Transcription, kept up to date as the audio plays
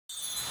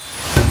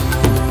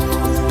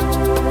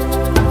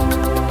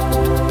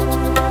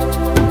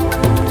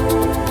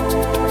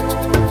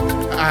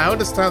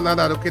understand now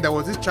that, okay, there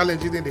was this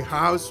challenge in the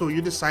house, so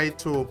you decide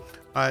to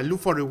look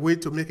for a way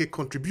to make a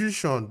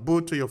contribution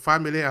both to your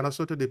family and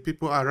also to the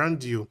people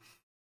around you.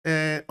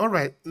 All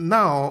right,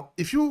 now,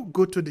 if you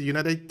go to the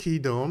United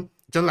Kingdom,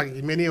 just like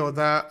in many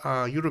other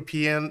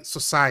European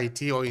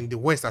society or in the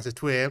West, as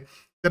it were,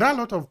 there are a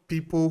lot of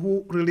people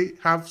who really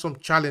have some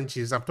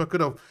challenges. I'm talking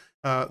of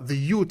the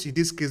youth in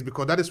this case,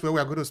 because that is where we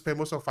are going to spend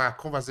most of our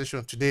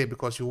conversation today,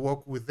 because you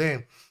work with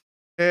them.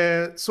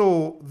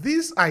 So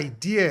this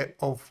idea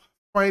of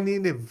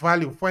finding a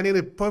value, finding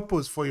a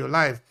purpose for your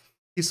life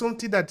is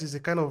something that is a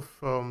kind of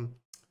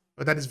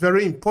that is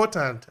very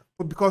important,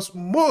 because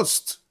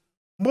most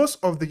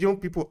of the young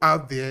people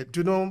out there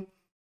do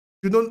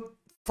not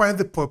find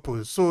the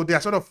purpose, so they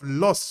are sort of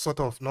lost, sort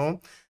of. No,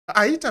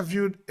 I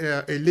interviewed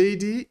a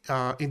lady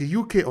in the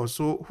UK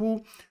also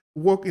who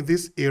work in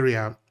this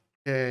area.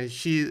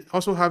 She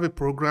also have a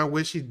program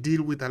where she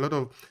deal with a lot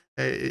of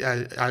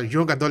a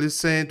young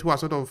adolescent who are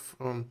sort of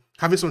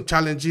having some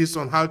challenges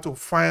on how to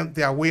find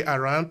their way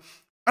around.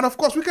 And of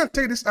course, we can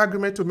take this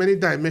argument to many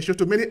dimensions,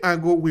 to many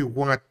angles we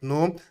want,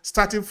 no?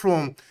 Starting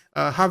from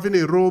having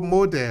a role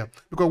model.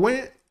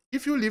 Because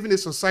if you live in a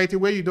society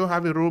where you don't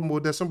have a role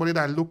model, somebody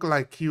that look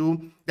like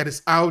you, that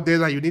is out there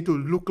that you need to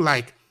look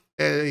like,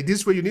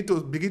 this way you need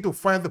to begin to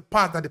find the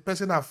path that the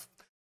person have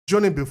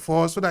journey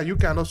before, so that you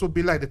can also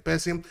be like the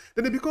person,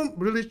 then it becomes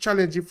really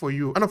challenging for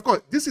you. And of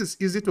course, this is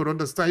easy to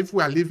understand if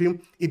we are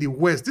living in the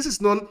West. This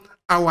is not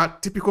our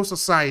typical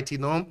society,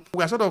 no?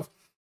 We are sort of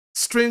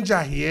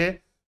stranger here.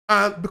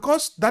 And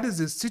because that is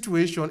the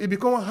situation, it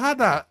becomes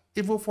harder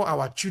even for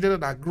our children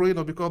that are growing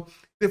up, because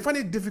they find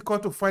it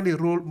difficult to find a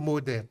role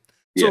model.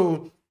 Yeah.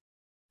 So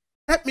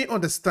help me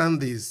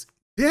understand this.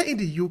 There in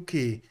the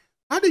UK,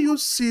 how do you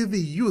see the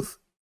youth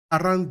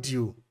around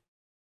you?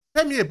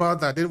 Tell me about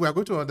that. Then we are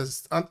going to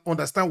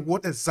understand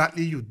what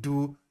exactly you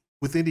do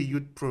within the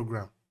youth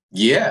program.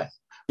 Yeah,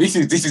 this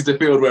is the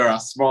field where I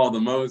smile the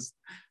most.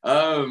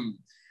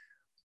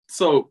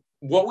 So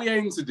what we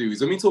aim to do is,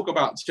 when we talk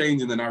about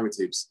changing the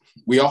narratives,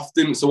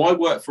 so I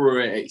work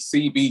for a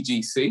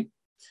CBGC,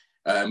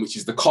 which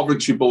is the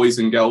Coventry Boys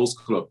and Girls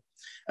Club.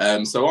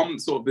 So I'm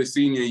sort of the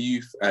senior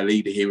youth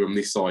leader here on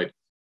this side.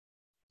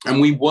 And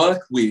we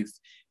work with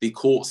the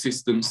court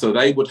system. So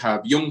they would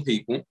have young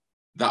people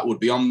that would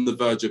be on the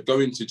verge of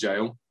going to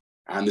jail,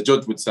 and the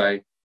judge would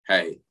say,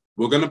 hey,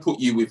 we're going to put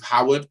you with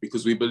Howard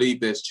because we believe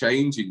there's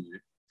change in you,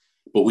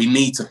 but we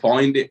need to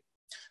find it.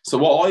 So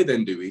what I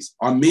then do is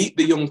I meet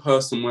the young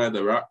person where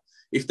they're at.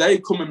 If they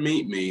come and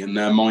meet me and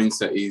their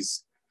mindset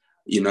is,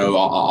 you know,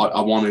 I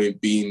want to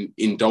be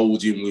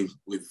indulging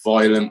with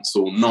violence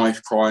or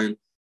knife crime,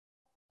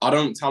 I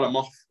don't tell them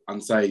off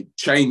and say,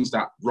 change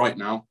that right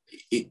now.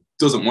 It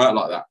doesn't work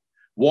like that.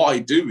 What I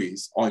do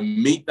is I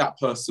meet that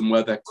person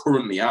where they're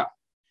currently at.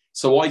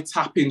 So I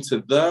tap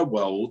into their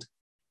world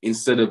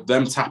instead of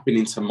them tapping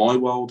into my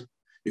world,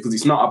 because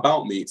it's not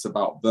about me, it's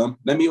about them.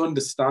 Let me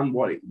understand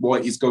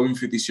what is going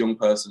through this young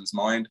person's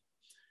mind.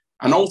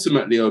 And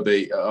ultimately,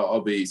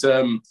 it's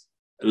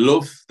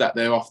love that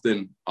they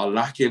often are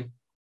lacking,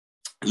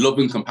 love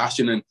and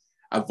compassion, and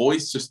a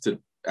voice and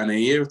an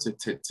ear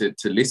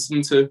to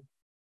listen to.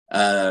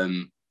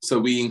 So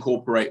we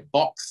incorporate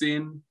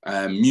boxing,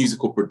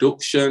 musical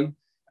production,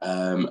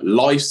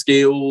 life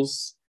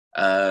skills.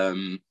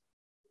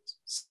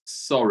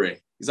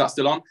 Sorry, is that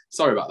still on?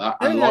 Sorry about that.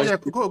 Yeah.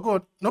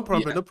 Go. No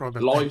problem, no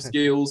problem. Life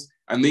skills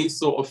and these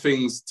sort of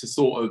things to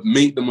sort of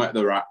meet them where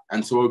they're at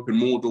and to open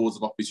more doors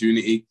of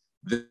opportunity,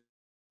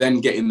 then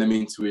getting them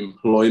into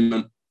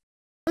employment.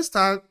 Let's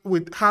start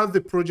with how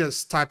the project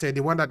started,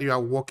 the one that you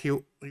are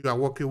working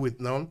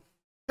with now.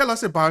 Tell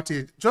us about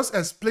it. Just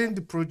explain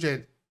the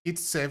project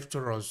itself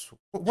to us.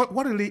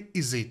 What really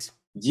is it?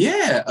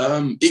 Yeah,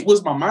 it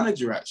was my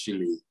manager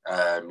actually,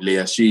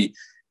 Leah. She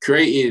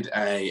created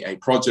a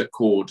project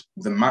called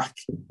the MAC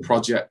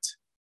Project.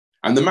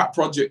 And the MAC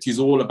Project is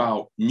all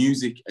about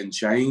music and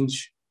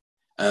change.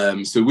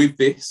 So with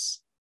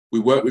this, we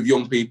work with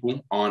young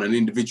people on an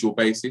individual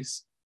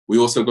basis. We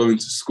also go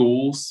into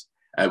schools.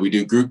 We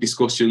do group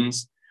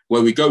discussions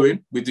where we go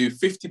in, we do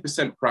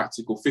 50%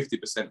 practical,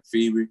 50%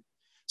 theory.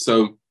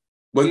 So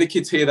when the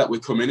kids hear that we're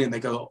coming in, they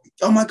go,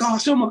 oh my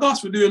gosh,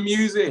 we're doing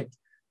music.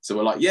 So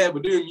we're like, yeah,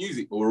 we're doing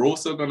music, but we're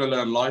also going to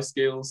learn life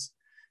skills.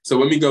 So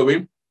when we go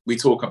in, we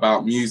talk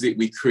about music,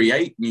 we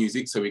create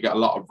music. So we get a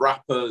lot of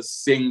rappers,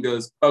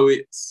 singers,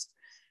 poets,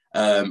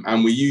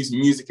 and we use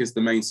music as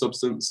the main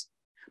substance.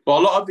 But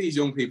a lot of these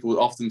young people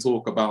often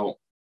talk about,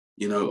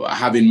 you know,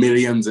 having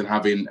millions and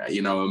having,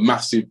 you know, a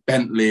massive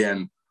Bentley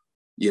and,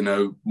 you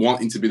know,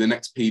 wanting to be the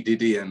next P.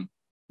 Diddy. And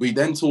we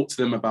then talk to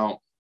them about,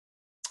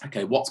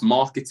 okay, what's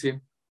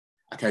marketing?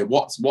 Okay,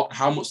 what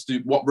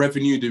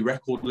revenue do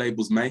record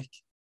labels make?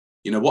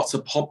 You know, what's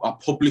a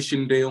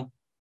publishing deal?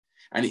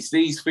 And it's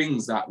these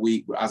things that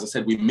we, as I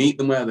said, we meet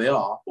them where they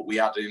are, but we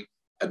add in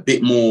a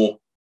bit more,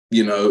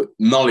 you know,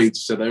 knowledge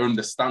so their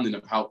understanding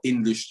of how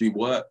industry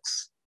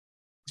works.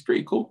 It's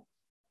pretty cool.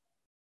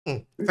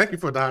 Thank you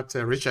for that,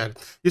 Richard.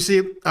 You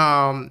see,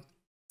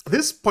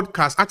 this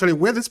podcast, actually,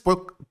 where this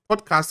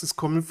podcast is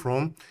coming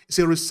from, is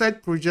a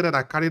research project that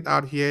I carried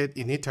out here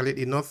in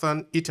Italy, in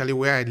northern Italy,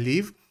 where I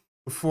live,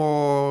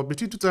 for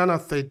between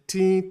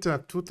 2013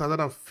 to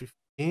 2015.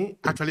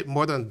 Actually,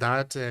 more than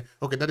that.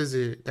 Okay, that is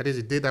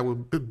a day that we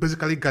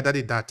basically gather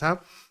the data.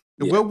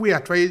 Yeah. Where we're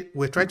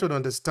trying to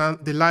understand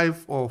the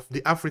life of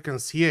the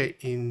Africans here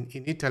in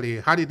Italy.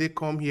 How did they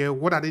come here?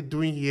 What are they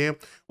doing here?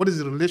 What is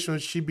the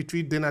relationship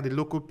between them and the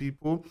local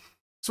people?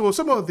 So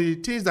some of the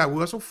things that we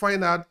also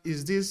find out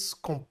is this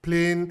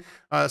complaint,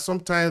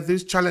 sometimes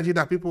this challenges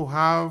that people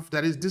have,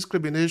 that is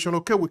discrimination.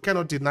 Okay, we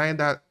cannot deny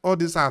that all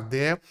these are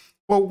there,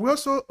 but we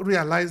also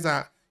realize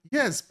that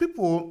yes,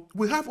 people,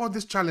 we have all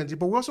these challenges,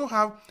 but we also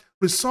have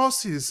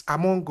resources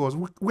among us.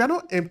 We are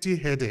not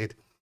empty-headed.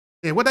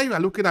 Whether you are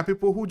looking at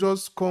people who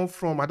just come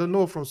from, I don't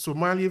know, from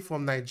Somalia,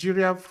 from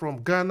Nigeria,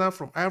 from Ghana,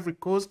 from Ivory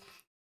Coast,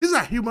 these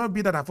are human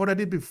beings that have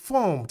already been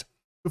formed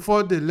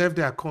before they left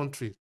their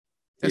country.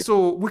 And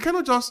so we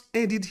cannot just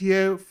end it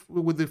here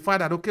with the fact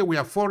that, okay, we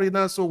are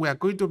foreigners, so we are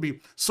going to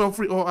be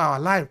suffering all our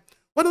life.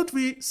 Why don't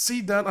we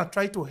sit down and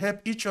try to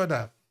help each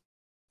other?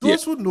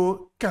 Those who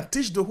know can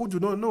teach those who do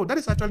not know. That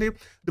is actually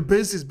the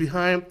basis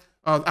behind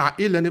our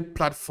e-learning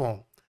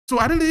platform. So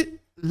I really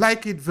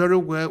like it very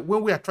well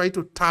when we are trying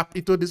to tap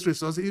into these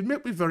resources. It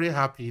makes me very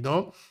happy, you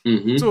know?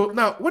 So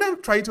now what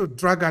I'm trying to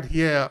drag at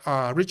here,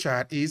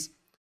 Richard, is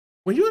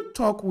when you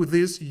talk with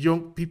these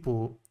young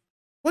people,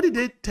 what did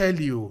they tell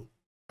you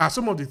are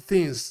some of the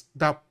things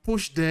that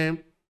push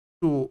them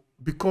to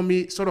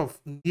becoming sort of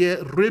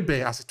near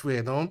rebel, as it were,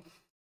 you know?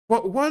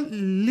 What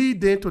lead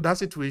them to that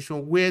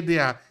situation where they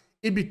are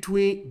in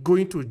between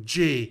going to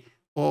jail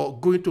or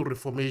going to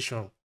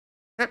reformation?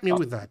 Help me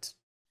with that.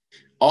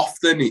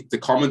 Often the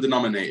common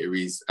denominator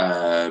is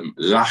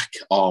lack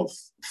of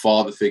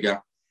father figure,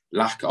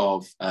 lack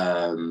of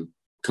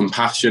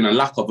compassion, and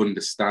lack of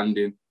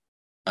understanding.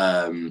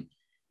 A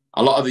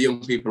lot of the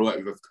young people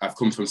have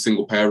come from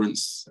single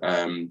parents.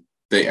 One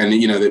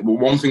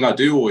thing I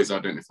do always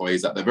identify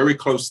is that they're very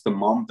close to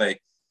mom.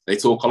 They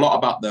talk a lot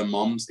about their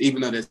moms,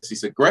 even though there's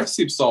this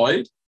aggressive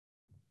side,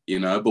 you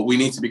know, but we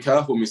need to be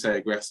careful when we say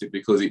aggressive,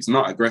 because it's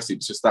not aggressive,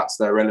 it's just that's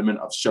their element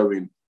of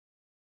showing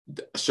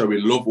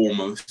love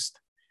almost.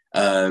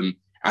 And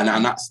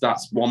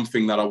that's one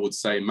thing that I would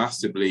say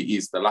massively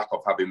is the lack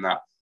of having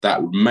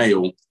that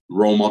male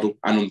role model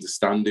and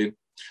understanding.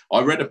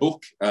 I read a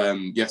book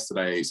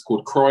yesterday. It's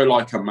called Cry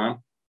Like a Man.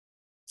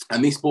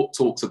 And this book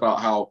talks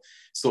about how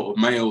sort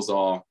of males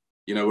are,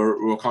 you know,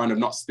 we're kind of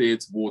not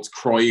steered towards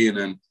crying,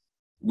 and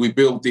we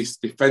build this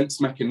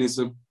defense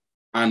mechanism.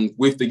 And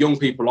with the young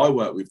people I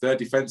work with, their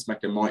defense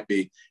mechanism might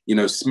be, you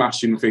know,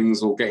 smashing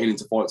things or getting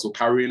into fights or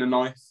carrying a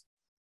knife.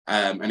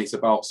 And it's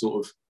about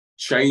sort of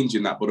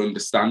changing that, but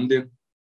understanding.